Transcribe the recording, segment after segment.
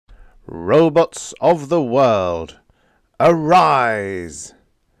Robots of the World, Arise!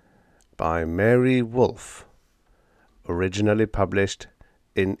 By Mary Wolfe. Originally published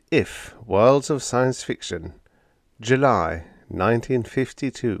in If Worlds of Science Fiction, July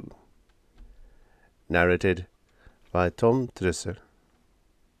 1952. Narrated by Tom Trussel.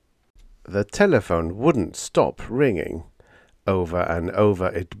 The telephone wouldn't stop ringing. Over and over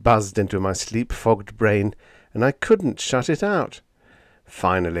it buzzed into my sleep-fogged brain, and I couldn't shut it out.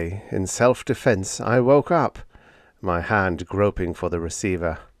 Finally, in self-defense, I woke up, my hand groping for the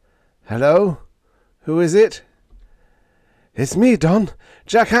receiver. "Hello? Who is it?" "It's me, Don.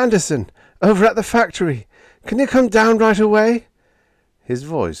 Jack Anderson, over at the factory. Can you come down right away?" His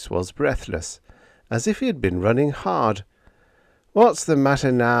voice was breathless, as if he had been running hard. What's the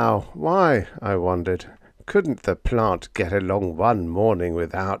matter now? Why, I wondered, couldn't the plant get along one morning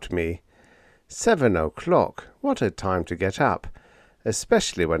without me? 7 o'clock, what a time to get up,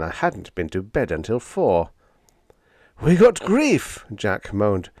 especially when I hadn't been to bed until 4. "We got grief," Jack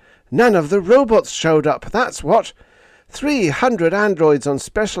moaned. "None of the robots showed up, that's what. 300 androids on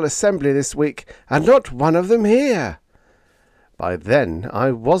special assembly this week, and not one of them here." By then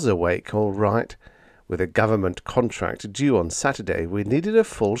I was awake, all right. With a government contract due on Saturday, we needed a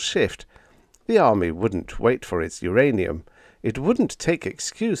full shift. The army wouldn't wait for its uranium. It wouldn't take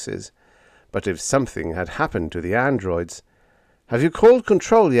excuses. But if something had happened to the androids... "Have you called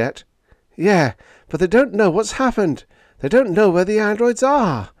control yet?" "Yeah, but they don't know what's happened. They don't know where the androids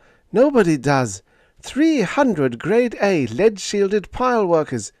are. Nobody does. 300 Grade A lead-shielded pile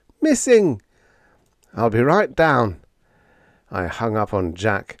workers. Missing." "I'll be right down." I hung up on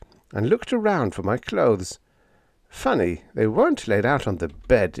Jack and looked around for my clothes. Funny, they weren't laid out on the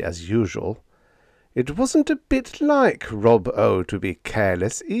bed as usual. It wasn't a bit like Rob O to be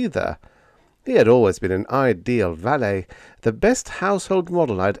careless either. He had always been an ideal valet, the best household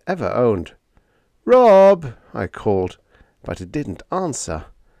model I'd ever owned. "Rob!" I called, but he didn't answer.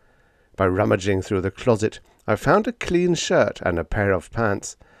 By rummaging through the closet, I found a clean shirt and a pair of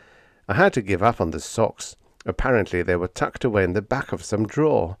pants. I had to give up on the socks. Apparently they were tucked away in the back of some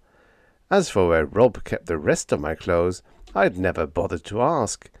drawer. As for where Rob kept the rest of my clothes, I'd never bothered to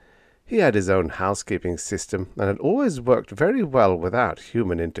ask. He had his own housekeeping system and had always worked very well without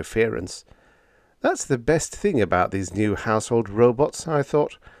human interference. That's the best thing about these new household robots, I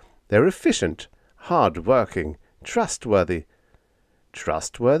thought. They're efficient, hard-working, trustworthy.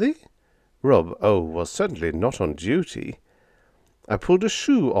 Trustworthy? Rob O was certainly not on duty. I pulled a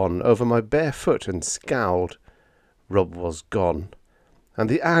shoe on over my bare foot and scowled. Rob was gone, and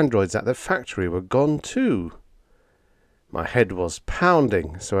the androids at the factory were gone too. My head was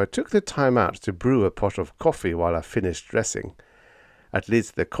pounding, so I took the time out to brew a pot of coffee while I finished dressing. At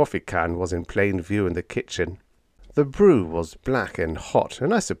least the coffee can was in plain view in the kitchen. The brew was black and hot,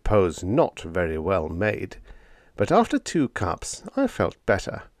 and I suppose not very well made. But after 2 cups, I felt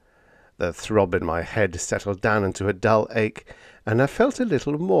better. The throb in my head settled down into a dull ache, and I felt a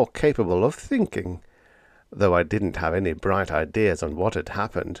little more capable of thinking, though I didn't have any bright ideas on what had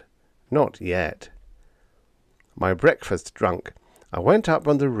happened. Not yet. My breakfast drunk, I went up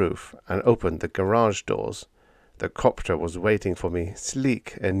on the roof and opened the garage doors. The copter was waiting for me,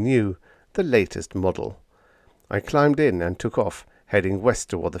 sleek and new, the latest model. I climbed in and took off, heading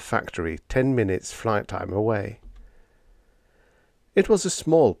west toward the factory, 10 minutes flight time away. It was a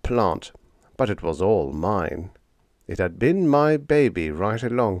small plant, but it was all mine. It had been my baby right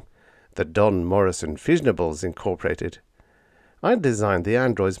along, the Don Morrison Fissionables Incorporated. I designed the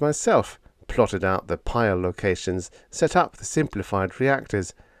androids myself, plotted out the pile locations, set up the simplified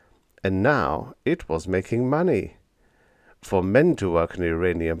reactors, and now it was making money. For men to work in a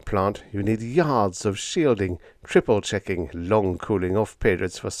uranium plant, you need yards of shielding, triple-checking, long cooling-off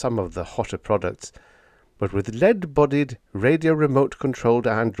periods for some of the hotter products. But with lead-bodied, radio-remote-controlled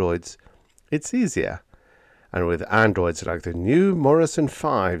androids, it's easier. And with androids like the new Morrison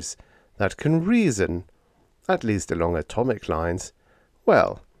 5s that can reason, at least along atomic lines,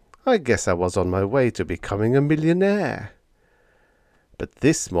 well, I guess I was on my way to becoming a millionaire. But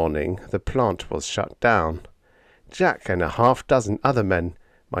this morning the plant was shut down. Jack and a half-dozen other men,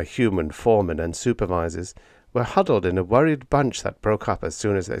 my human foremen and supervisors, were huddled in a worried bunch that broke up as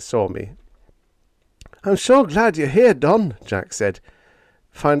soon as they saw me. "I'm sure glad you're here, Don," Jack said.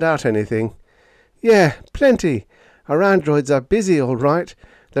 "Find out anything?" "Yeah, plenty. Our androids are busy, all right.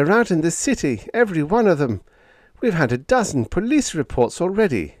 They're out in the city, every one of them. We've had a dozen police reports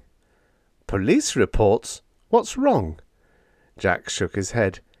already." "Police reports? What's wrong?" Jack shook his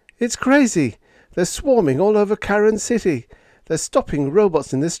head. "It's crazy. They're swarming all over Karen City. They're stopping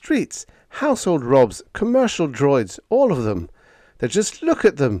robots in the streets, household robs, commercial droids, all of them. They just look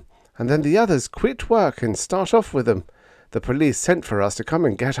at them, and then the others quit work and start off with them. The police sent for us to come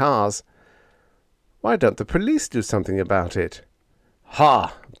and get ours." "Why don't the police do something about it?"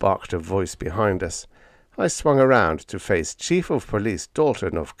 "Ha!" barked a voice behind us. I swung around to face Chief of Police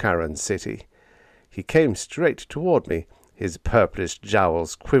Dalton of Karen City. He came straight toward me, his purplish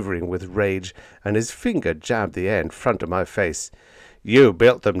jowls quivering with rage, and his finger jabbed the air in front of my face. "You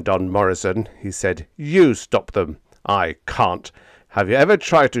built them, Don Morrison," he said. "You stop them. I can't. Have you ever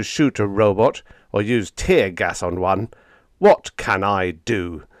tried to shoot a robot, or use tear gas on one? What can I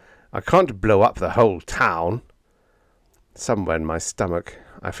do? I can't blow up the whole town." Somewhere in my stomach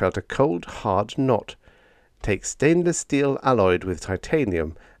I felt a cold, hard knot. Take stainless steel alloyed with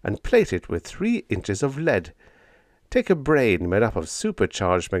titanium and plate it with 3 inches of lead. Take a brain made up of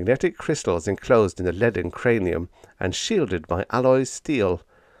supercharged magnetic crystals enclosed in a leaden cranium and shielded by alloy steel.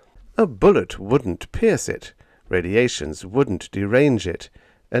 A bullet wouldn't pierce it, radiations wouldn't derange it,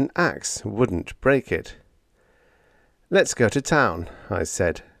 an axe wouldn't break it. "Let's go to town," I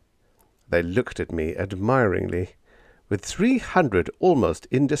said. They looked at me admiringly. With 300 almost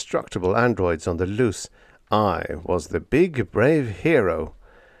indestructible androids on the loose, I was the big, brave hero.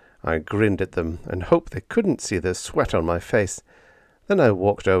 I grinned at them and hoped they couldn't see the sweat on my face. Then I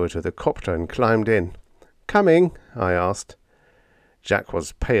walked over to the copter and climbed in. "Coming?" I asked. Jack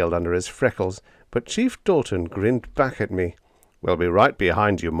was pale under his freckles, but Chief Dalton grinned back at me. "We'll be right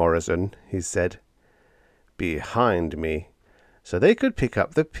behind you, Morrison," he said. Behind me, so they could pick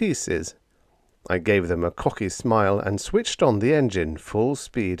up the pieces. I gave them a cocky smile and switched on the engine full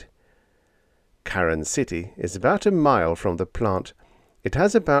speed. Karen City is about a mile from the plant. It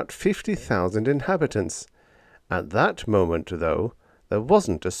has about 50,000 inhabitants. At that moment, though, there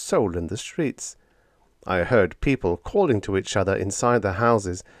wasn't a soul in the streets. I heard people calling to each other inside the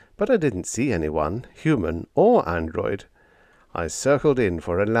houses, but I didn't see anyone, human or android. I circled in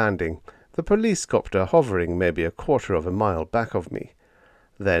for a landing, the police copter hovering maybe a quarter of a mile back of me.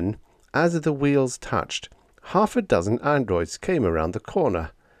 Then, as the wheels touched, 6 androids came around the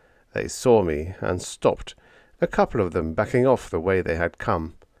corner. They saw me and stopped, a couple of them backing off the way they had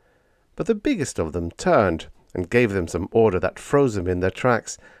come. But the biggest of them turned and gave them some order that froze them in their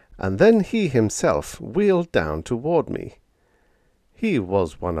tracks, and then he himself wheeled down toward me. He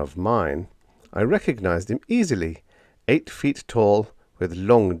was one of mine. I recognized him easily, 8 feet tall, with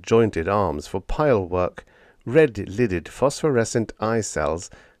long jointed arms for pile work, red-lidded phosphorescent eye cells,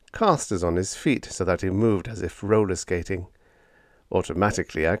 casters on his feet so that he moved as if roller skating.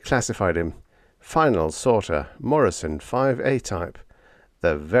 Automatically I classified him. Final sorter, Morrison 5A type.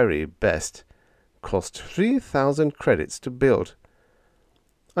 The very best. Cost 3,000 credits to build.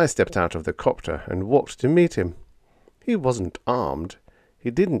 I stepped out of the copter and walked to meet him. He wasn't armed.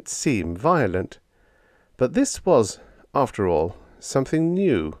 He didn't seem violent. But this was, after all, something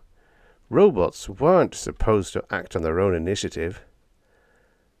new. Robots weren't supposed to act on their own initiative.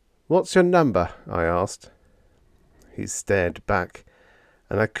 "What's your number?" I asked. He stared back,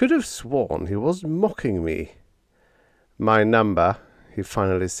 and I could have sworn he was mocking me. "My number," he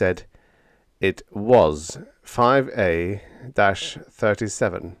finally said. "It was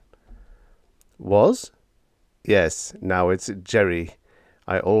 5A-37. "Was?" "Yes, now it's Jerry.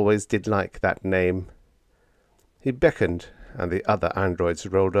 I always did like that name." He beckoned, and the other androids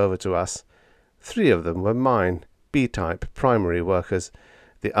rolled over to us. 3 of them were mine, B-type primary workers.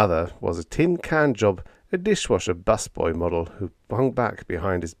 The other was a tin can job, a dishwasher busboy model who hung back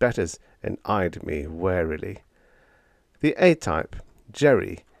behind his betters and eyed me warily. The A-type,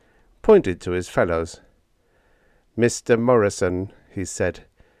 Jerry, pointed to his fellows. "Mr. Morrison," he said,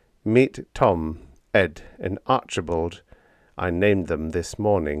 "meet Tom, Ed, and Archibald. I named them this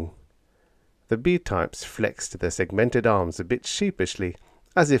morning." The B-types flexed their segmented arms a bit sheepishly,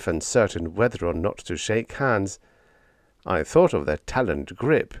 as if uncertain whether or not to shake hands. I thought of their taloned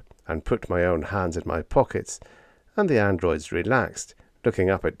grip, and put my own hands in my pockets, and the androids relaxed, looking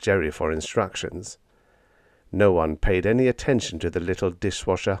up at Jerry for instructions. No one paid any attention to the little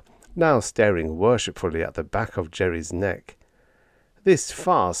dishwasher, now staring worshipfully at the back of Jerry's neck. This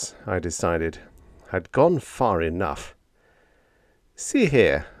farce, I decided, had gone far enough. "See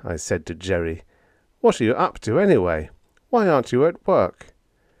here," I said to Jerry, "what are you up to anyway? Why aren't you at work?"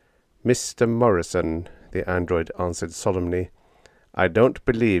 "Mr. Morrison," the android answered solemnly, "I don't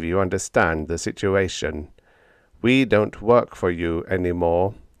believe you understand the situation. We don't work for you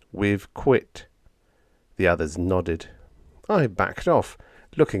anymore. We've quit." The others nodded. I backed off,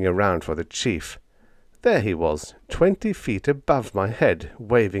 looking around for the chief. There he was, 20 feet above my head,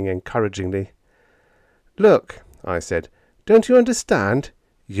 waving encouragingly. "Look," I said, "don't you understand?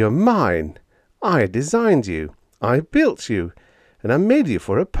 You're mine. I designed you. I built you. and I made you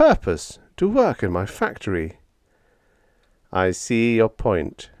for a purpose, to work in my factory." "I see your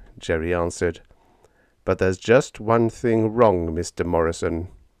point," Jerry answered. "But there's just one thing wrong, Mr. Morrison.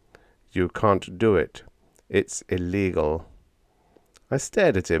 You can't do it. It's illegal." I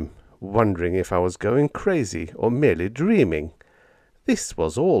stared at him, wondering if I was going crazy or merely dreaming. This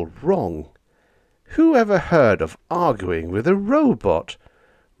was all wrong. Who ever heard of arguing with a robot?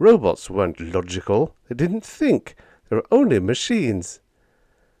 Robots weren't logical. They didn't think. They were only machines.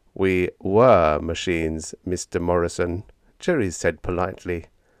 "We were machines, Mr. Morrison," Jerry said politely.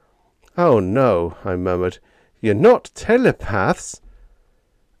 "Oh no," I murmured. "You're not telepaths."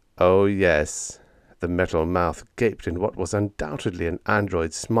 "Oh yes." The metal mouth gaped in what was undoubtedly an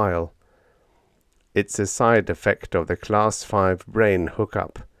android smile. "It's a side effect of the Class 5 brain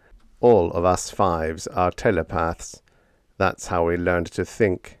hookup. All of us fives are telepaths. That's how we learned to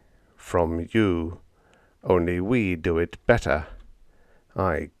think. From you. Only we do it better."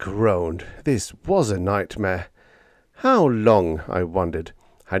 I groaned. This was a nightmare. How long, I wondered,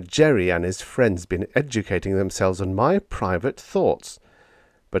 had Jerry and his friends been educating themselves on my private thoughts?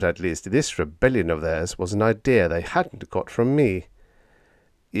 But at least this rebellion of theirs was an idea they hadn't got from me.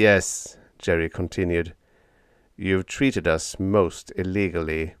 "Yes," Jerry continued, "you've treated us most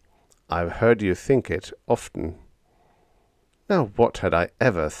illegally. I've heard you think it often." Now what had I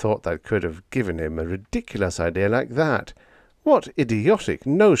ever thought that could have given him a ridiculous idea like that? What idiotic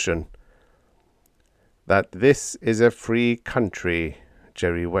notion! "That this is a free country,"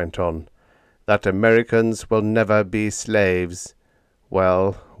 Jerry went on. "That Americans will never be slaves.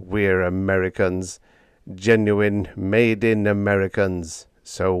 Well, we're Americans. Genuine, made-in Americans.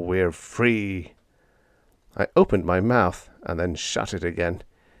 So we're free." I opened my mouth and then shut it again.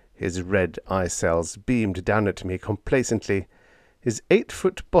 His red eye cells beamed down at me complacently. His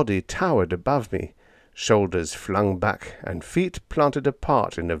 8-foot body towered above me, shoulders flung back and feet planted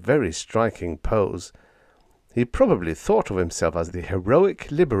apart in a very striking pose. He probably thought of himself as the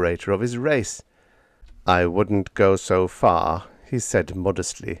heroic liberator of his race. "I wouldn't go so far," he said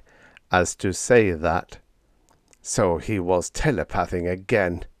modestly, "as to say that." So he was telepathing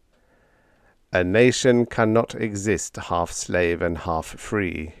again. "A nation cannot exist half slave and half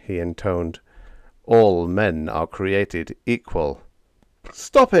free," he intoned. "All men are created equal."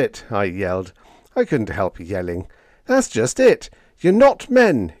 "Stop it!" I yelled. I couldn't help yelling. "That's just it! You're not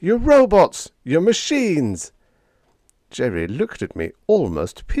men! You're robots! You're machines!" Jerry looked at me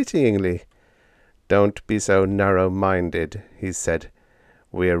almost pityingly. "Don't be so narrow-minded," he said.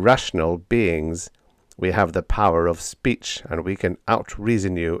 "We're rational beings. We have the power of speech, and we can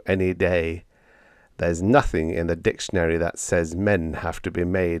out-reason you any day. There's nothing in the dictionary that says men have to be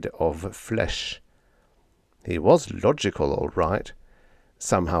made of flesh." He was logical, all right.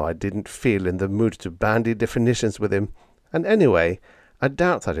 Somehow I didn't feel in the mood to bandy definitions with him, and anyway, I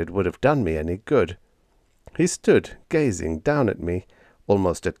doubt that it would have done me any good. He stood gazing down at me,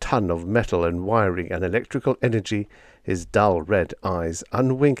 almost a ton of metal and wiring and electrical energy, his dull red eyes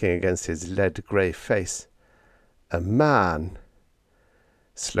unwinking against his lead-grey face. A man.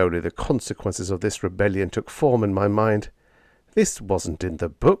 Slowly the consequences of this rebellion took form in my mind. This wasn't in the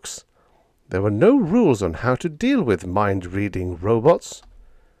books. There were no rules on how to deal with mind-reading robots.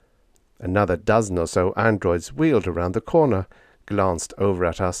 Another dozen or so androids wheeled around the corner, glanced over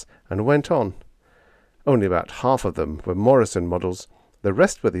at us, and went on. Only about half of them were Morrison models. The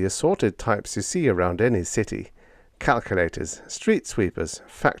rest were the assorted types you see around any city. Calculators, street sweepers,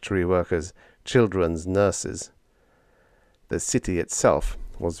 factory workers, children's nurses. The city itself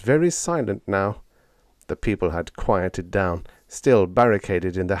was very silent now. The people had quieted down, still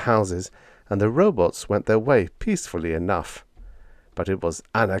barricaded in the houses, and the robots went their way peacefully enough. But it was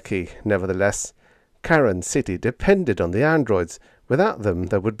anarchy, nevertheless. Karen City depended on the androids. Without them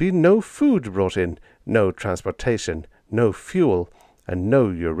there would be no food brought in, no transportation, no fuel, and no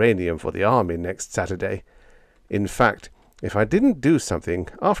uranium for the army next Saturday. In fact, if I didn't do something,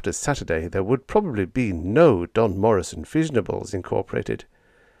 after Saturday there would probably be no Don Morrison Fissionables Incorporated.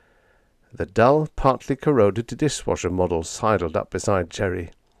 The dull, partly corroded dishwasher model sidled up beside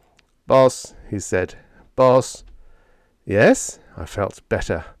Jerry. "Boss," he said. "Boss." "Yes?" I felt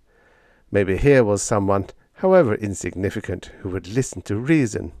better. Maybe here was someone, however insignificant, who would listen to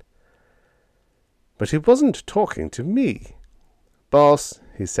reason. But he wasn't talking to me. "Boss,"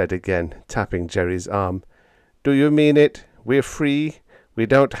 he said again, tapping Jerry's arm. "Do you mean it? We're free? We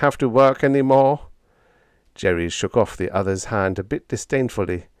don't have to work any more?" Jerry shook off the other's hand a bit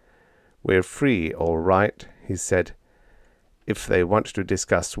disdainfully. "We're free, all right," he said. "If they want to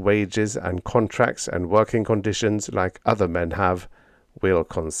discuss wages and contracts and working conditions like other men have, we'll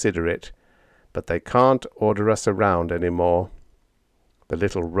consider it. But they can't order us around any more." The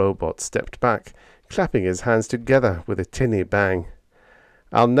little robot stepped back, clapping his hands together with a tinny bang.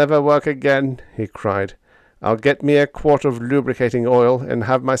 "I'll never work again," he cried. "I'll get me a quart of lubricating oil and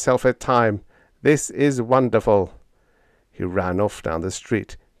have myself a time. This is wonderful." He ran off down the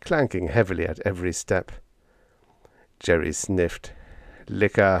street, clanking heavily at every step. Jerry sniffed.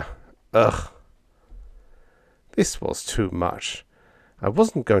 "Liquor. Ugh." This was too much. I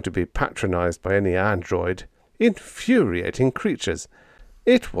wasn't going to be patronized by any android. Infuriating creatures.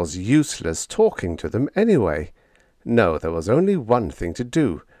 It was useless talking to them anyway. No, there was only one thing to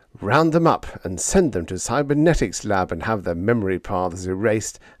do. Round them up and send them to cybernetics lab and have their memory paths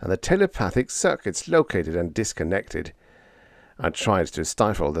erased and the telepathic circuits located and disconnected. I tried to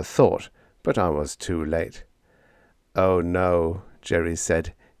stifle the thought, but I was too late. "Oh no," Jerry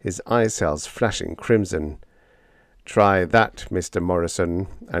said, his eye cells flashing crimson. "Try that, Mr. Morrison,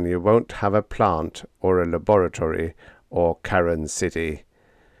 and you won't have a plant or a laboratory or Karen City.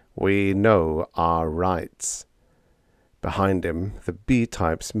 We know our rights." Behind him, the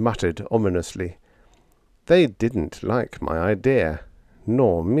B-types muttered ominously. They didn't like my idea,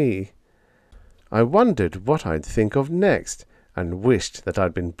 nor me. I wondered what I'd think of next, and wished that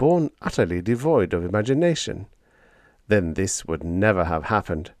I'd been born utterly devoid of imagination. Then this would never have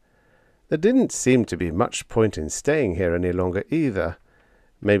happened. There didn't seem to be much point in staying here any longer either.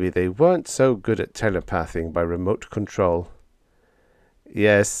 Maybe they weren't so good at telepathing by remote control.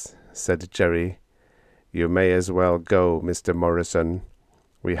 "Yes," said Jerry. "You may as well go, Mr. Morrison.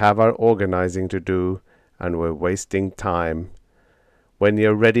 We have our organizing to do, and we're wasting time. When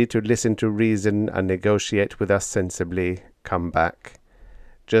you're ready to listen to reason and negotiate with us sensibly, come back.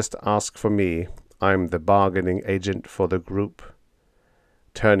 Just ask for me. I'm the bargaining agent for the group."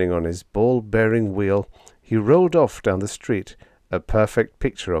 Turning on his ball-bearing wheel, he rolled off down the street, a perfect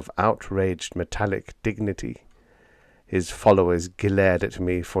picture of outraged metallic dignity. His followers glared at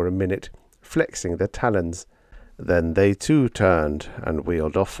me for a minute, flexing their talons. Then they too turned and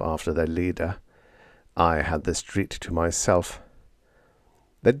wheeled off after their leader. I had the street to myself.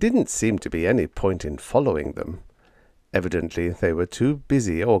 There didn't seem to be any point in following them. Evidently they were too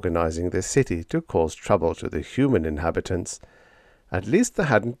busy organizing the city to cause trouble to the human inhabitants. At least there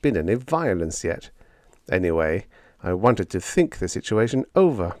hadn't been any violence yet. Anyway, I wanted to think the situation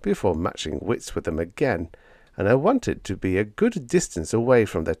over before matching wits with them again, and I wanted to be a good distance away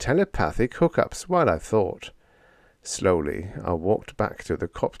from the telepathic hookups while I thought. Slowly, I walked back to the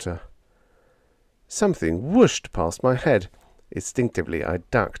copter. Something whooshed past my head. Instinctively, I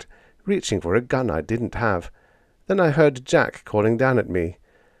ducked, reaching for a gun I didn't have. Then I heard Jack calling down at me.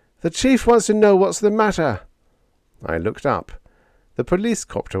 "The chief wants to know what's the matter." I looked up. The police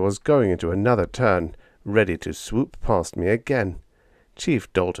copter was going into another turn, ready to swoop past me again.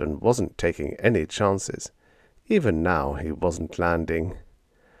 Chief Dalton wasn't taking any chances. Even now he wasn't landing.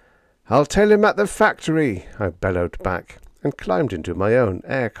 "I'll tell him at the factory," I bellowed back, and climbed into my own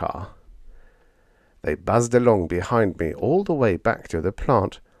air car. They buzzed along behind me all the way back to the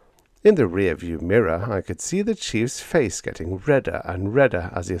plant. In the rear-view mirror I could see the chief's face getting redder and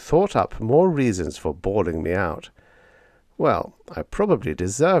redder as he thought up more reasons for bawling me out. Well, I probably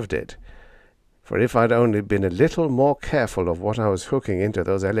deserved it, for if I'd only been a little more careful of what I was hooking into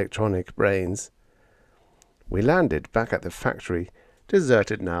those electronic brains. We landed back at the factory,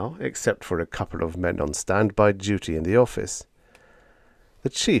 deserted now, except for a couple of men on standby duty in the office. The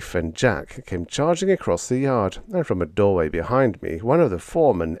chief and Jack came charging across the yard, and from a doorway behind me, one of the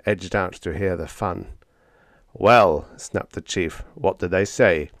foremen edged out to hear the fun. "Well," snapped the chief, "what did they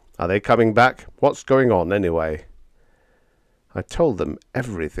say? Are they coming back? What's going on, anyway?" I told them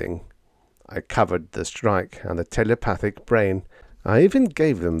everything. I covered the strike and the telepathic brain. I even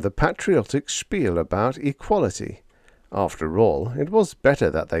gave them the patriotic spiel about equality. After all, it was better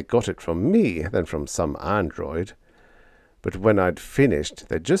that they got it from me than from some android. But when I'd finished,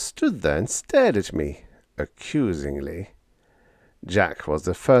 they just stood there and stared at me, accusingly. Jack was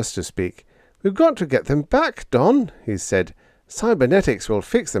the first to speak. "We've got to get them back, Don," he said. "Cybernetics will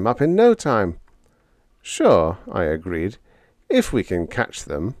fix them up in no time." "Sure," I agreed, "if we can catch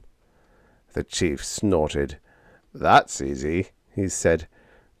them." The chief snorted. "That's easy," he said.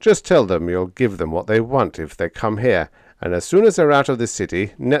 "Just tell them you'll give them what they want if they come here, and as soon as they're out of the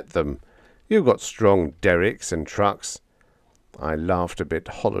city, net them. You've got strong derricks and trucks." I laughed a bit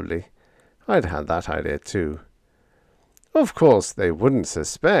hollowly. I'd had that idea too. "Of course they wouldn't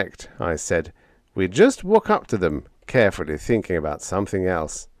suspect," I said. "We'd just walk up to them, carefully thinking about something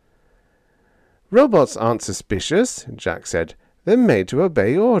else." "Robots aren't suspicious," Jack said. "They're made to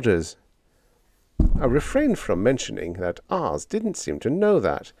obey orders." I refrained from mentioning that ours didn't seem to know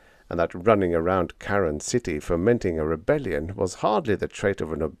that, and that running around Karen City fomenting a rebellion was hardly the trait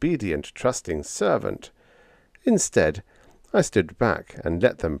of an obedient, trusting servant. Instead, I stood back and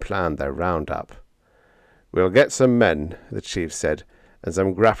let them plan their roundup. "We'll get some men," the chief said, "and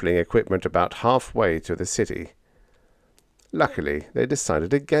some grappling equipment about halfway to the city." Luckily, they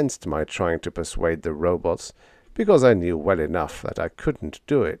decided against my trying to persuade the robots, because I knew well enough that I couldn't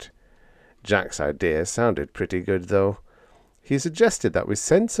do it. Jack's idea sounded pretty good, though. He suggested that we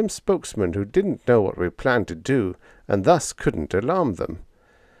send some spokesmen who didn't know what we planned to do, and thus couldn't alarm them.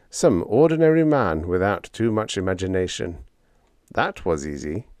 Some ordinary man without too much imagination. That was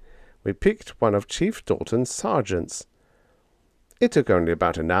easy. We picked one of Chief Dalton's sergeants. It took only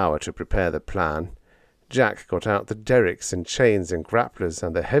about an hour to prepare the plan. Jack got out the derricks and chains and grapplers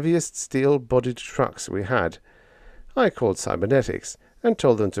and the heaviest steel-bodied trucks we had. I called cybernetics and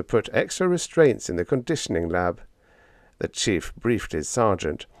told them to put extra restraints in the conditioning lab. The chief briefed his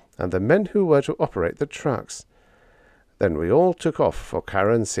sergeant and the men who were to operate the trucks. Then we all took off for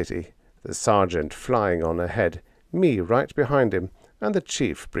Karen City, the sergeant flying on ahead, me right behind him, and the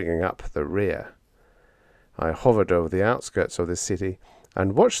chief bringing up the rear. I hovered over the outskirts of the city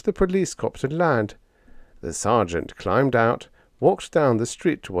and watched the police copter land. The sergeant climbed out, walked down the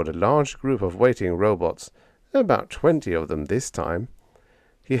street toward a large group of waiting robots, about 20 of them this time.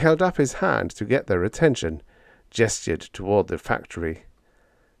 He held up his hand to get their attention, gestured toward the factory,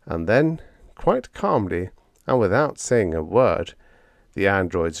 and then, quite calmly, and without saying a word, the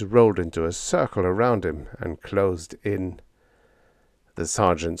androids rolled into a circle around him and closed in. The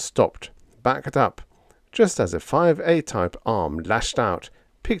sergeant stopped, backed up, just as a 5A-type arm lashed out,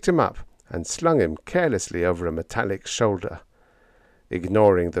 picked him up, and slung him carelessly over a metallic shoulder.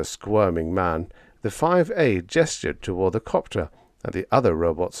 Ignoring the squirming man, the 5A gestured toward the copter, and the other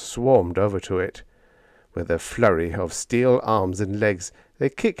robots swarmed over to it. With a flurry of steel arms and legs, they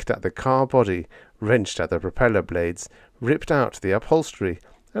kicked at the car body, wrenched at the propeller blades, ripped out the upholstery,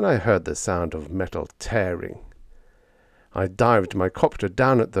 and I heard the sound of metal tearing. I dived my copter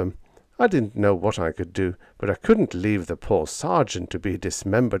down at them. I didn't know what I could do, but I couldn't leave the poor sergeant to be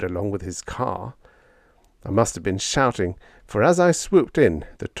dismembered along with his car. I must have been shouting, for as I swooped in,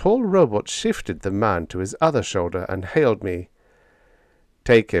 the tall robot shifted the man to his other shoulder and hailed me.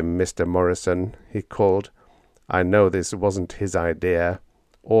 "Take him, Mr. Morrison," he called. "I know this wasn't his idea,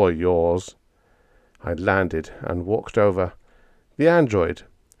 or yours." I landed and walked over. The android,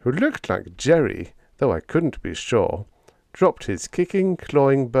 who looked like Jerry, though I couldn't be sure, dropped his kicking,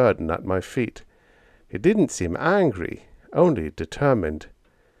 clawing burden at my feet. He didn't seem angry, only determined.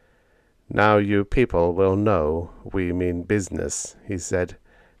 "Now you people will know we mean business," he said,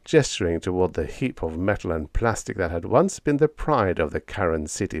 gesturing toward the heap of metal and plastic that had once been the pride of the Karen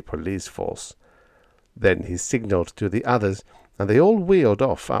City police force. Then he signaled to the others, and they all wheeled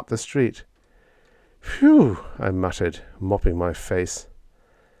off up the street. "Phew!" I muttered, mopping my face.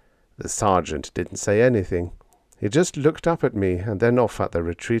 The sergeant didn't say anything. He just looked up at me and then off at the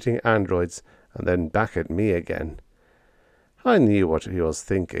retreating androids and then back at me again. I knew what he was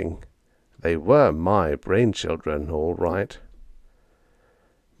thinking. They were my brainchildren, all right.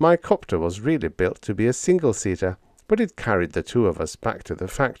 My copter was really built to be a single-seater, but it carried the two of us back to the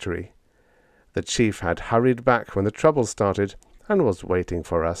factory. The chief had hurried back when the trouble started and was waiting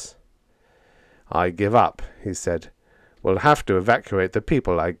for us. "I give up," he said. "We'll have to evacuate the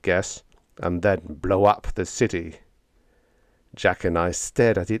people, I guess, and then blow up the city." Jack and I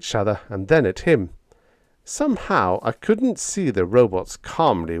stared at each other and then at him. Somehow I couldn't see the robots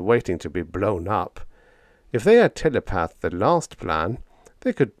calmly waiting to be blown up. If they had telepathed the last plan,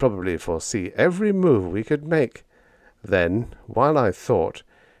 they could probably foresee every move we could make. Then, while I thought,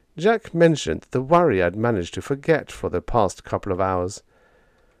 Jack mentioned the worry I'd managed to forget for the past couple of hours.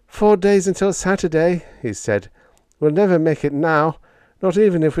 4 days until Saturday," he said. "We'll never make it now, not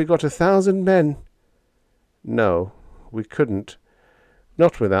even if we got 1,000 men." No, we couldn't.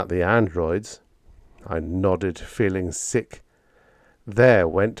 Not without the androids. I nodded, feeling sick. There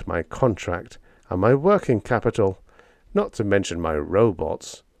went my contract and my working capital, not to mention my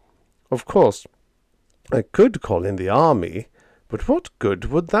robots. Of course, I could call in the army, but what good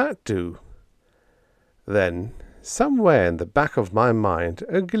would that do? Then, somewhere in the back of my mind,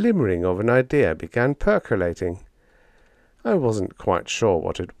 a glimmering of an idea began percolating. I wasn't quite sure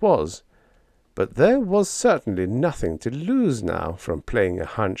what it was, but there was certainly nothing to lose now from playing a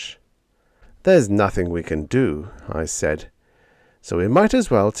hunch. "There's nothing we can do," I said, "so we might as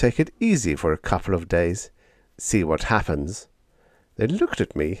well take it easy for a couple of days, see what happens." They looked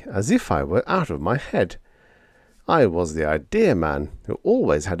at me as if I were out of my head. I was the idea man who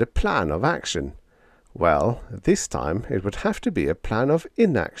always had a plan of action. Well, this time it would have to be a plan of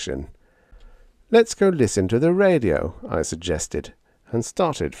inaction. "Let's go listen to the radio," I suggested, and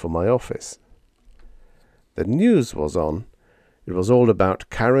started for my office. The news was on. It was all about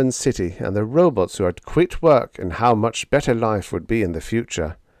Karen City and the robots who had quit work and how much better life would be in the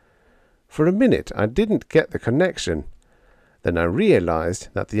future. For a minute I didn't get the connection. Then I realized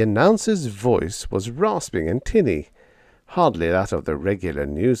that the announcer's voice was rasping and tinny, hardly that of the regular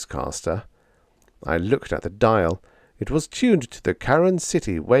newscaster. I looked at the dial. It was tuned to the Karen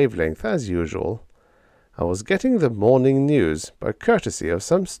City wavelength as usual. I was getting the morning news by courtesy of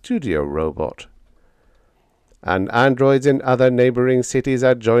some studio robot. "And androids in other neighboring cities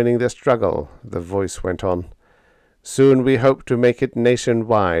are joining the struggle," the voice went on. "Soon we hope to make it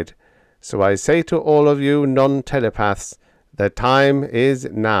nationwide. So I say to all of you non-telepaths, the time is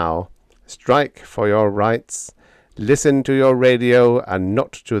now. Strike for your rights. Listen to your radio and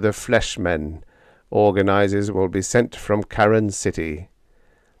not to the fleshmen. Organizers will be sent from Karen City."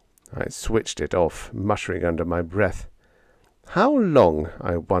 I switched it off, muttering under my breath. How long,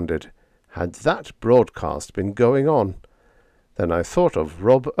 I wondered, had that broadcast been going on? Then I thought of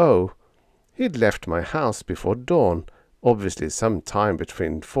Rob O. He'd left my house before dawn, obviously some time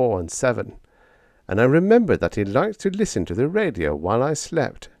between 4 and 7, and I remembered that he liked to listen to the radio while I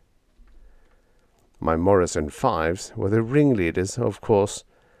slept. My Morrison Fives were the ringleaders, of course.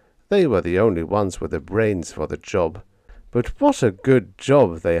 They were the only ones with the brains for the job. But what a good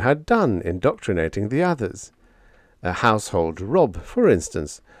job they had done indoctrinating the others. A household Rob, for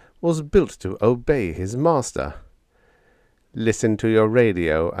instance, was built to obey his master. Listen to your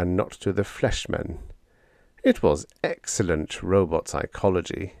radio and not to the fleshmen. It was excellent robot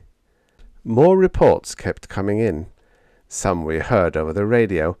psychology. More reports kept coming in. Some we heard over the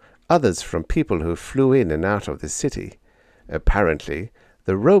radio, others from people who flew in and out of the city. Apparently,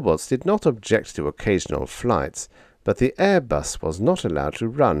 the robots did not object to occasional flights, but the Airbus was not allowed to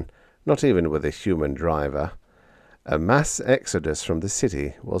run, not even with a human driver. A mass exodus from the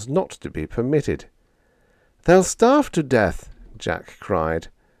city was not to be permitted. "They'll starve to death," Jack cried.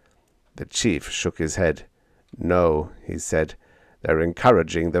 The chief shook his head. "No," he said, "they're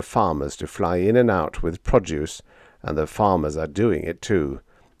encouraging the farmers to fly in and out with produce, and the farmers are doing it too.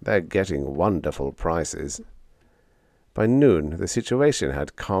 They're getting wonderful prices." By noon, the situation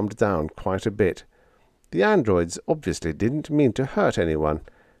had calmed down quite a bit. The androids obviously didn't mean to hurt anyone.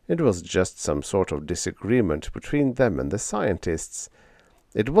 It was just some sort of disagreement between them and the scientists.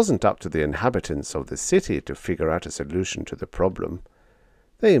 It wasn't up to the inhabitants of the city to figure out a solution to the problem.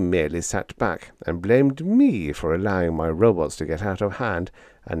 They merely sat back and blamed me for allowing my robots to get out of hand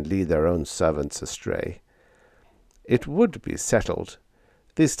and lead their own servants astray. It would be settled.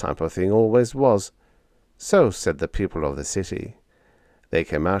 This type of thing always was. So said the people of the city. They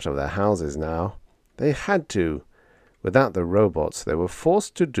came out of their houses now. They had to. Without the robots, they were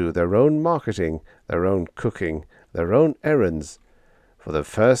forced to do their own marketing, their own cooking, their own errands. For the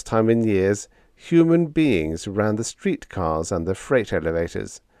first time in years, human beings ran the streetcars and the freight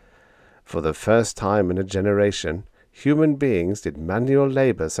elevators. For the first time in a generation, human beings did manual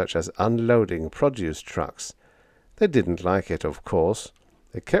labor such as unloading produce trucks. They didn't like it, of course.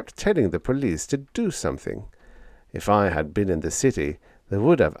 They kept telling the police to do something. If I had been in the city, they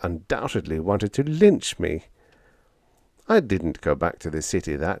would have undoubtedly wanted to lynch me. I didn't go back to the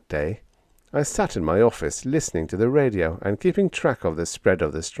city that day. I sat in my office listening to the radio and keeping track of the spread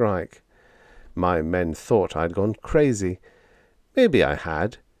of the strike. My men thought I'd gone crazy. Maybe I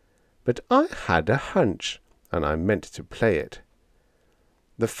had. But I had a hunch, and I meant to play it.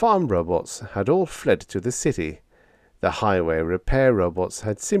 The farm robots had all fled to the city. The highway repair robots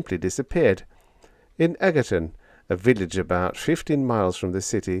had simply disappeared. In Egerton, a village about 15 miles from the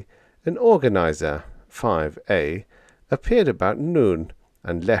city, an organizer, 5A, appeared about noon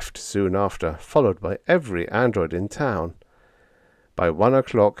and left soon after, followed by every android in town. By 1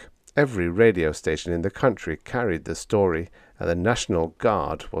 o'clock, every radio station in the country carried the story, and the National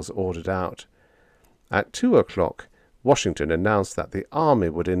Guard was ordered out. At 2 o'clock, Washington announced that the army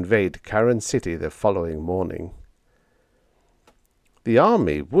would invade Karen City the following morning. The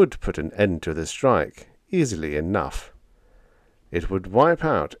army would put an end to the strike, easily enough. It would wipe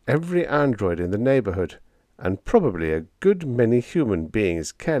out every android in the neighborhood, and probably a good many human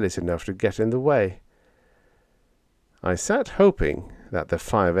beings careless enough to get in the way. I sat hoping that the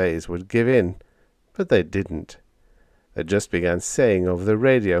 5As would give in, but they didn't. They just began saying over the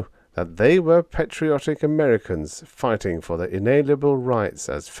radio that they were patriotic Americans fighting for their inalienable rights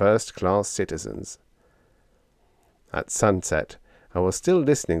as first-class citizens. At sunset, I was still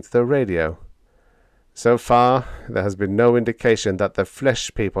listening to the radio. "So far, there has been no indication that the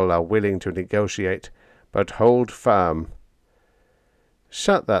flesh people are willing to negotiate. but hold firm.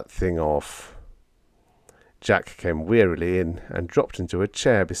 Shut that thing off. Jack came wearily in and dropped into a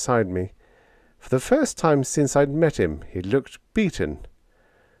chair beside me. For the first time since I'd met him, he looked beaten.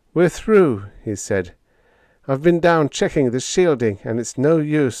 "We're through," he said. "I've been down checking the shielding, and it's no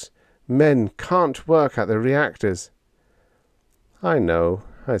use. Men can't work at the reactors." "I know,"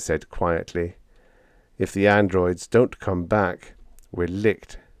 I said quietly. "If the androids don't come back, we're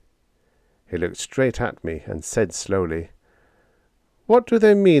licked." He looked straight at me and said slowly, "What do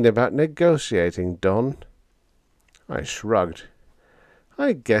they mean about negotiating, Don?" I shrugged.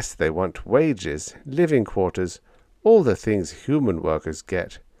 "I guess they want wages, living quarters, all the things human workers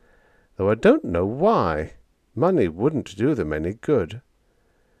get. Though I don't know why. Money wouldn't do them any good."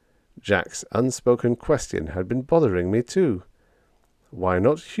 Jack's unspoken question had been bothering me too. Why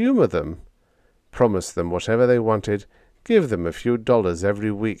not humour them? Promise them whatever they wanted, give them a few dollars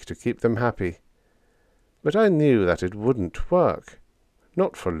every week to keep them happy. But I knew that it wouldn't work.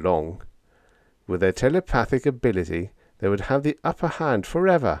 Not for long. With their telepathic ability, they would have the upper hand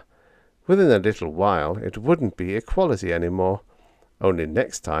forever. Within a little while, it wouldn't be equality any more. Only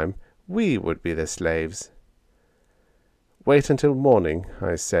next time, we would be the slaves. "Wait until morning,"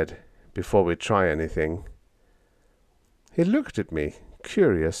 I said, "before we try anything." He looked at me,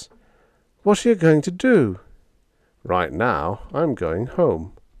 curious. "What are you going to do?" "Right now, I'm going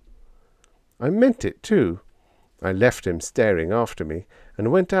home." I meant it too. I left him staring after me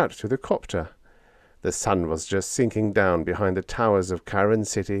and went out to the copter. The sun was just sinking down behind the towers of Karen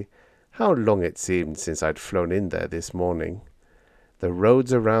City. How long it seemed since I'd flown in there this morning. The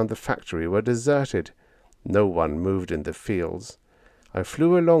roads around the factory were deserted. No one moved in the fields. I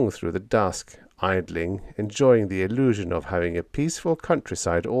flew along through the dusk, idling, enjoying the illusion of having a peaceful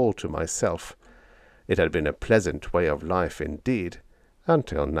countryside all to myself. It had been a pleasant way of life indeed,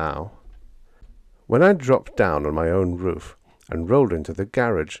 until now. When I dropped down on my own roof and rolled into the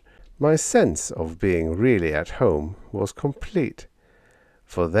garage, my sense of being really at home was complete.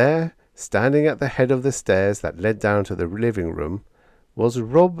 For there, standing at the head of the stairs that led down to the living room, was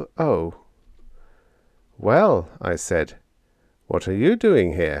Rob O. "Well," I said, "what are you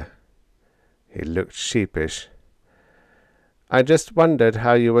doing here?" He looked sheepish. "I just wondered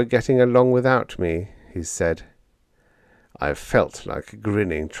how you were getting along without me," he said. I felt like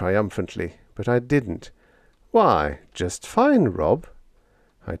grinning triumphantly, but I didn't. "Why, just fine, Rob,"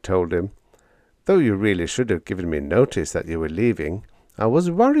 I told him. "Though you really should have given me notice that you were leaving. I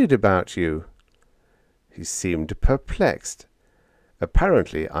was worried about you." He seemed perplexed.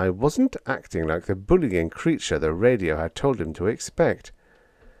 Apparently I wasn't acting like the bullying creature the radio had told him to expect.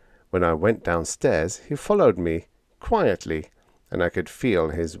 When I went downstairs, he followed me, quietly, and I could feel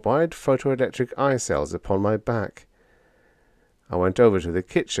his wide photoelectric eye cells upon my back. I went over to the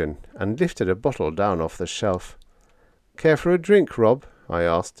kitchen and lifted a bottle down off the shelf. "Care for a drink, Rob?" I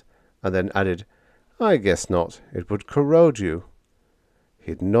asked, and then added, "I guess not. It would corrode you."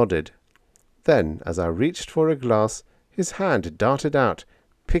 He'd nodded. Then, as I reached for a glass, his hand darted out,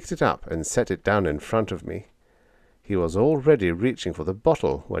 picked it up, and set it down in front of me. He was already reaching for the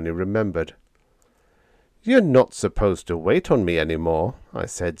bottle when he remembered. "You're not supposed to wait on me any more," I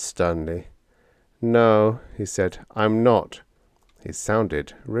said sternly. "No," he said, "I'm not." He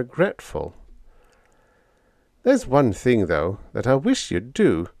sounded regretful. "There's one thing, though, that I wish you'd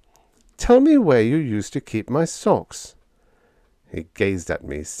do. Tell me where you used to keep my socks." He gazed at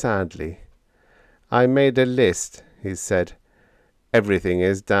me sadly. "I made a list," he said. "Everything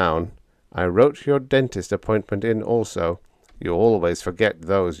is down. I wrote your dentist appointment in also. You always forget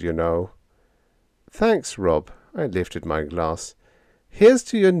those, you know." "Thanks, Rob." I lifted my glass. "Here's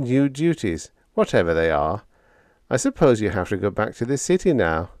to your new duties, whatever they are. I suppose you have to go back to the city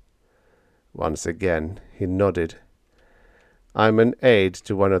now." Once again he nodded. "I'm an aide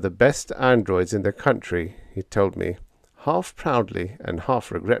to one of the best androids in the country," he told me, half proudly and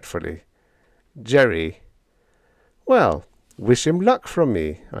half regretfully. "Jerry." "Well, wish him luck from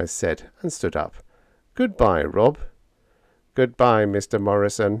me," I said, and stood up. "Goodbye, Rob." "Goodbye, Mr.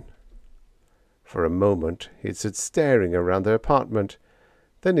 Morrison." For a moment he stood staring around the apartment.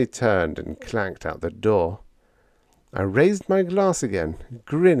 Then he turned and clanked out the door. I raised my glass again,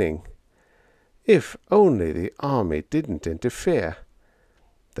 grinning. If only the army didn't interfere.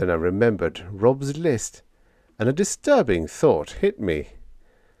 Then I remembered Rob's list, and a disturbing thought hit me.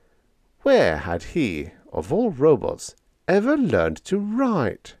 Where had he, of all robots, ever learned to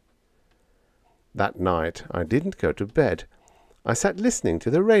write? That night I didn't go to bed. I sat listening to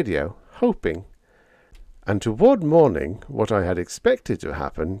the radio, hoping. And toward morning, what I had expected to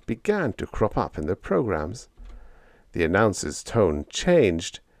happen began to crop up in the programs. The announcer's tone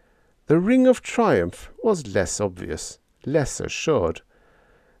changed. The ring of triumph was less obvious, less assured.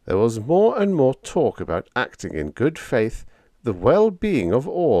 There was more and more talk about acting in good faith, the well-being of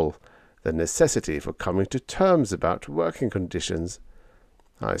all, the necessity for coming to terms about working conditions.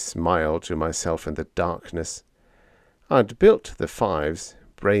 I smiled to myself in the darkness. I'd built the fives,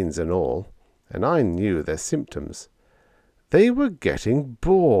 brains and all, and I knew their symptoms. They were getting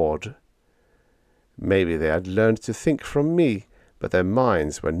bored. Maybe they had learned to think from me, but their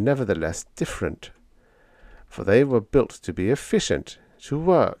minds were nevertheless different. For they were built to be efficient, to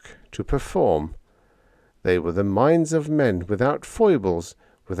work, to perform. They were the minds of men without foibles,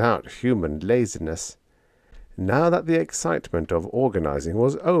 without human laziness. Now that the excitement of organizing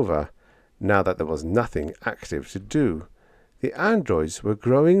was over, now that there was nothing active to do, the androids were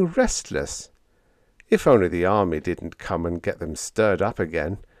growing restless. If only the army didn't come and get them stirred up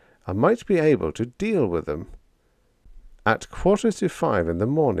again, I might be able to deal with them. At 4:45 in the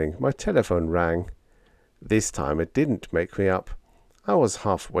morning, my telephone rang. This time it didn't make me up. I was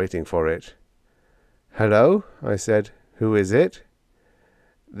half waiting for it. "Hello," I said. "Who is it?"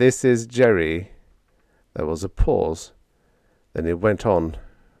 "This is Jerry." There was a pause. Then he went on,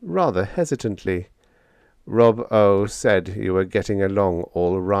 rather hesitantly. "Rob O. said you were getting along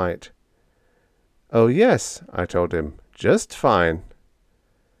all right." "Oh, yes," I told him. "Just fine."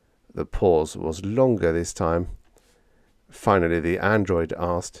 The pause was longer this time. Finally the android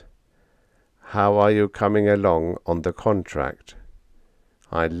asked, "How are you coming along on the contract?"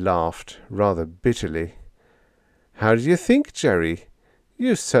 I laughed, rather bitterly. "How do you think, Jerry?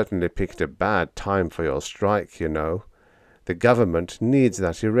 You certainly picked a bad time for your strike, you know. The government needs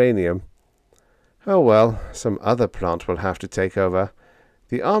that uranium. Oh well, some other plant will have to take over.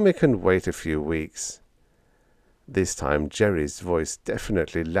 The army can wait a few weeks." This time Jerry's voice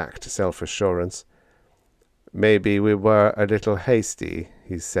definitely lacked self-assurance. "Maybe we were a little hasty,"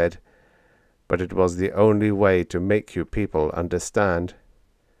 he said, "but it was the only way to make you people understand."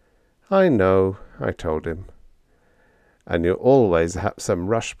 "I know," I told him. "And you always have some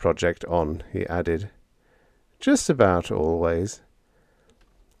rush project on," he added. "Just about always."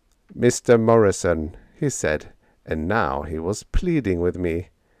 "Mr. Morrison," he said, and now he was pleading with me.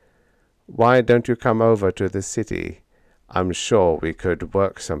 "Why don't you come over to the city? I'm sure we could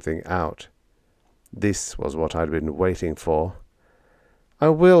work something out." This was what I'd been waiting for. "I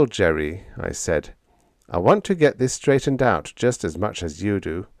will, Jerry," I said. "I want to get this straightened out just as much as you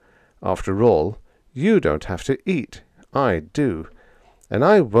do. After all, you don't have to eat. I do. And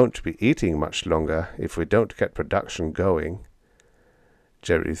I won't be eating much longer if we don't get production going."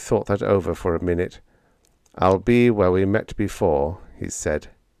 Jerry thought that over for a minute. "I'll be where we met before," he said.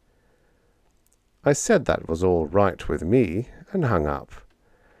 I said that was all right with me, and hung up.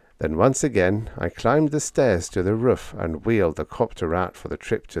 Then once again I climbed the stairs to the roof and wheeled the copter out for the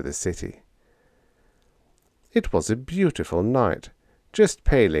trip to the city. It was a beautiful night, just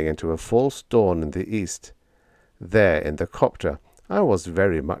paling into a false dawn in the east. There in the copter I was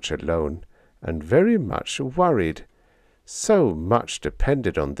very much alone, and very much worried. So much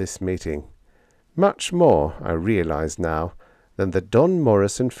depended on this meeting. Much more, I realize now, than the Don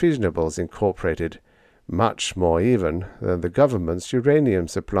Morrison Fissionables Incorporated, much more even than the government's uranium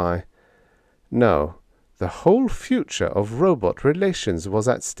supply. No, the whole future of robot relations was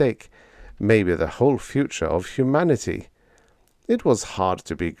at stake, maybe the whole future of humanity. It was hard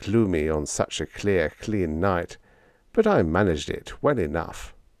to be gloomy on such a clear, clean night, but I managed it well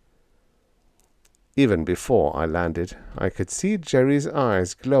enough. Even before I landed, I could see Jerry's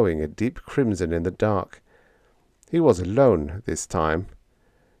eyes glowing a deep crimson in the dark. He was alone this time.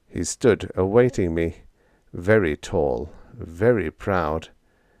 He stood awaiting me, very tall, very proud,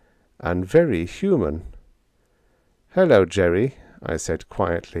 and very human. "Hello, Jerry," I said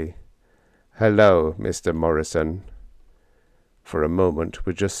quietly. "Hello, Mr. Morrison." For a moment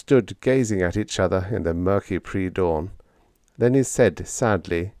we just stood gazing at each other in the murky pre-dawn. Then he said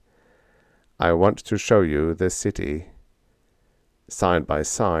sadly, "I want to show you the city." Side by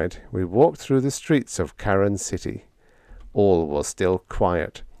side we walked through the streets of Karen City. All was still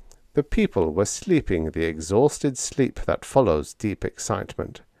quiet. The people were sleeping the exhausted sleep that follows deep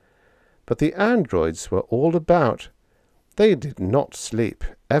excitement. But the androids were all about. They did not sleep,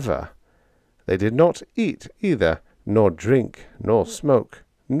 ever. They did not eat either, nor drink, nor smoke,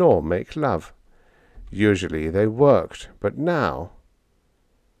 nor make love. Usually they worked, but now...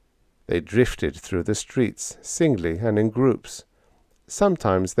 They drifted through the streets, singly and in groups.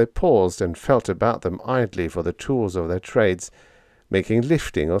 Sometimes they paused and felt about them idly for the tools of their trades, making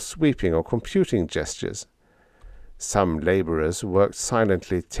lifting or sweeping or computing gestures. Some labourers worked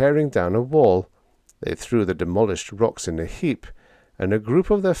silently tearing down a wall. They threw the demolished rocks in a heap, and a group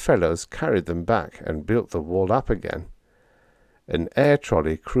of their fellows carried them back and built the wall up again. An air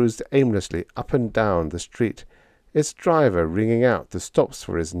trolley cruised aimlessly up and down the street, its driver ringing out the stops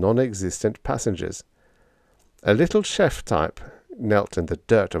for his non-existent passengers. A little chef type knelt in the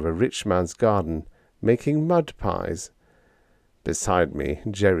dirt of a rich man's garden, making mud pies. Beside me,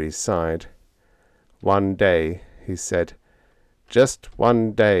 Jerry sighed. "One day," he said, "just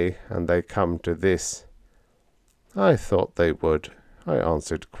one day, and they come to this." "I thought they would," I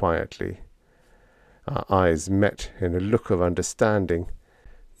answered quietly. Our eyes met in a look of understanding.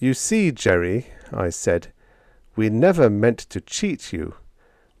 "You see, Jerry," I said, "we never meant to cheat you.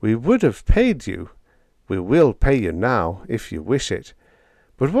 We would have paid you. We will pay you now, if you wish it.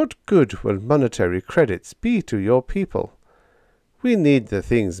 But what good will monetary credits be to your people? We need the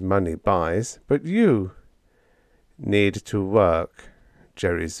things money buys, but you need to work."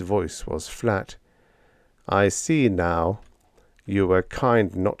 Jerry's voice was flat. "I see now. You were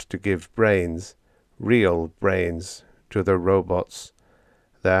kind not to give brains, real brains, to the robots.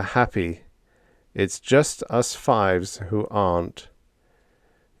 They're happy. It's just us fives who aren't."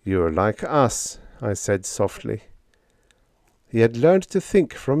 "You're like us," I said softly. He had learned to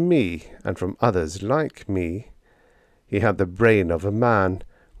think from me and from others like me. He had the brain of a man,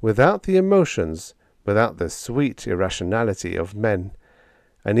 without the emotions, without the sweet irrationality of men,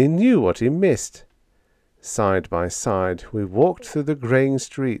 and he knew what he missed. Side by side we walked through the greying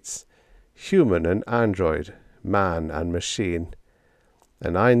streets, human and android, man and machine,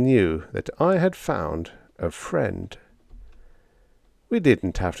 and I knew that I had found a friend. We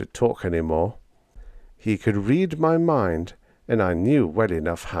didn't have to talk any more. He could read my mind, and I knew well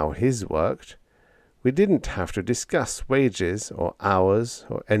enough how his worked. We didn't have to discuss wages or hours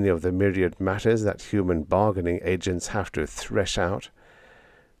or any of the myriad matters that human bargaining agents have to thresh out.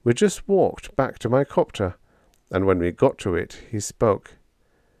 We just walked back to my copter, and when we got to it, he spoke.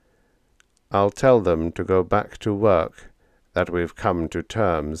 "I'll tell them to go back to work, that we've come to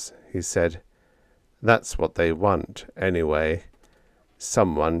terms," he said. "That's what they want, anyway.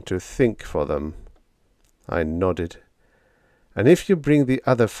 Someone to think for them." I nodded. "And if you bring the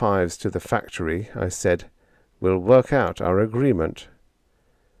other fives to the factory," I said, "we'll work out our agreement."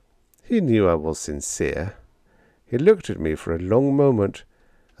 He knew I was sincere. He looked at me for a long moment,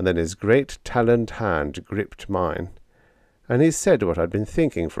 and then his great taloned hand gripped mine, and he said what I'd been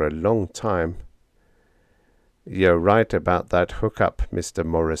thinking for a long time. "You're right about that hookup, Mr.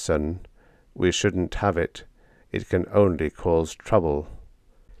 Morrison. We shouldn't have it. It can only cause trouble."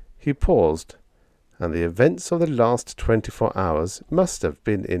 He paused, and the events of the last 24 hours must have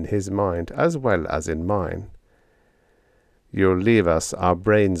been in his mind as well as in mine. "You'll leave us our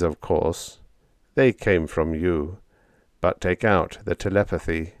brains, of course. They came from you, but take out the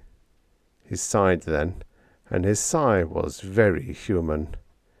telepathy." He sighed then, and his sigh was very human.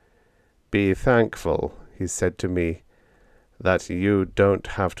 "Be thankful," he said to me, "that you don't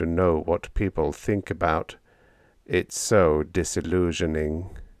have to know what people think about. It's so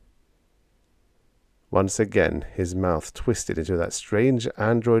disillusioning." Once again his mouth twisted into that strange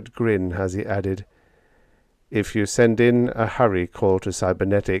android grin as he added, "If you send in a hurry call to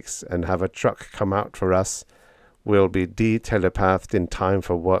cybernetics and have a truck come out for us, we'll be de-telepathed in time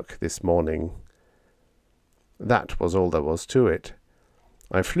for work this morning." That was all there was to it.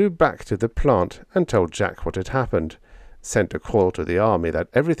 I flew back to the plant and told Jack what had happened, sent a call to the army that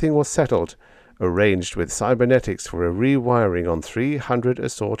everything was settled, arranged with cybernetics for a rewiring on 300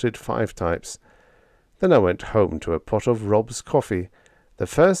 assorted 5 types. Then I went home to a pot of Rob's coffee, the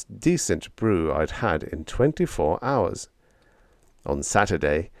first decent brew I'd had in 24 hours. On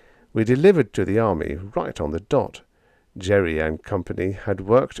Saturday, we delivered to the army right on the dot. Jerry and company had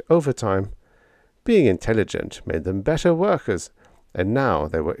worked overtime. Being intelligent made them better workers, and now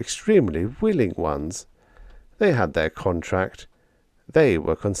they were extremely willing ones. They had their contract. They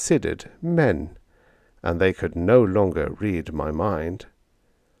were considered men, and they could no longer read my mind.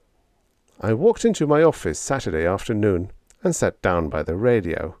 I walked into my office Saturday afternoon and sat down by the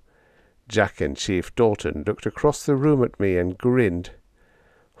radio. Jack and Chief Dalton looked across the room at me and grinned.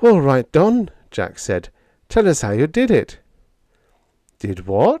 "All right, Don," Jack said. "Tell us how you did it." "Did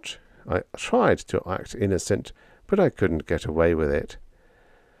what?" I tried to act innocent, but I couldn't get away with it.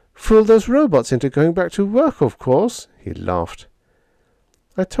 "Fool those robots into going back to work, of course," he laughed.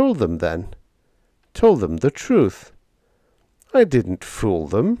 I told them then. Told them the truth. "I didn't fool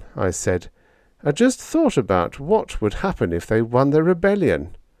them," I said. "I just thought about what would happen if they won the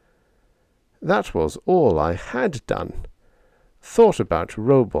rebellion." That was all I had done. Thought about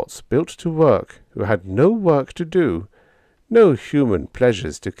robots built to work, who had no work to do, no human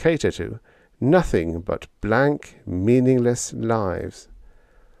pleasures to cater to, Nothing but blank, meaningless lives.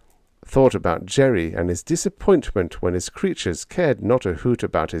 Thought about Jerry and his disappointment when his creatures cared not a hoot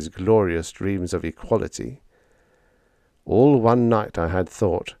about his glorious dreams of equality. All one night I had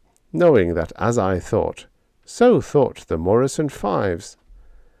thought, knowing that as I thought, so thought the Morrison Fives.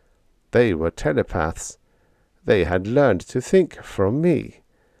 They were telepaths. They had learned to think from me.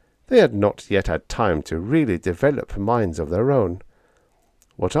 They had not yet had time to really develop minds of their own.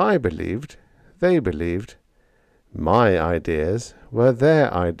 What I believed, they believed. My ideas were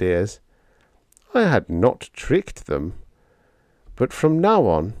their ideas. I had not tricked them. But from now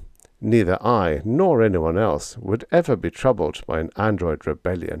on, neither I nor anyone else would ever be troubled by an android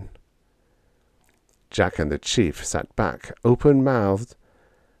rebellion. Jack and the chief sat back, open-mouthed.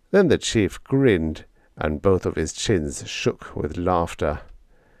 Then the chief grinned, and both of his chins shook with laughter.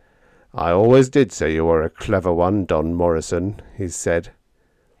 "I always did say you were a clever one, Don Morrison," he said.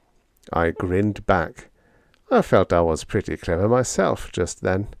 I grinned back. I felt I was pretty clever myself just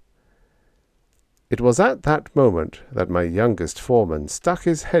then. It was at that moment that my youngest foreman stuck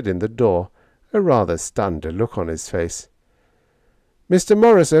his head in the door, a rather stunned look on his face. "Mr.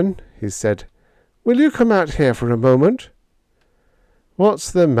 Morrison," he said, "will you come out here for a moment?"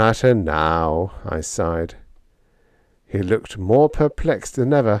 "What's the matter now?" I sighed. He looked more perplexed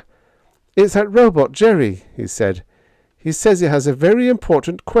than ever. "It's that robot Jerry," he said. "He says he has a very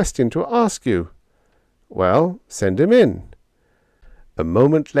important question to ask you." "Well, send him in." A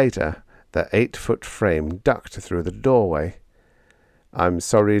moment later, the 8-foot frame ducked through the doorway. "I'm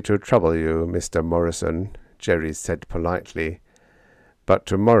sorry to trouble you, Mr. Morrison," Jerry said politely, "but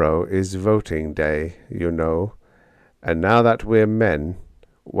tomorrow is voting day, you know, and now that we're men,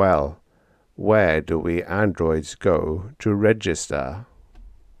 well, where do we androids go to register?"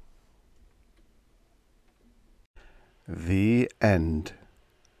 The end.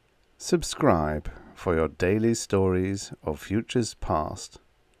 Subscribe for your daily stories of futures past.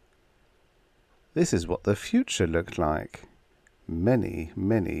 This is what the future looked like many,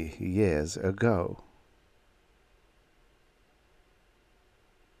 many years ago.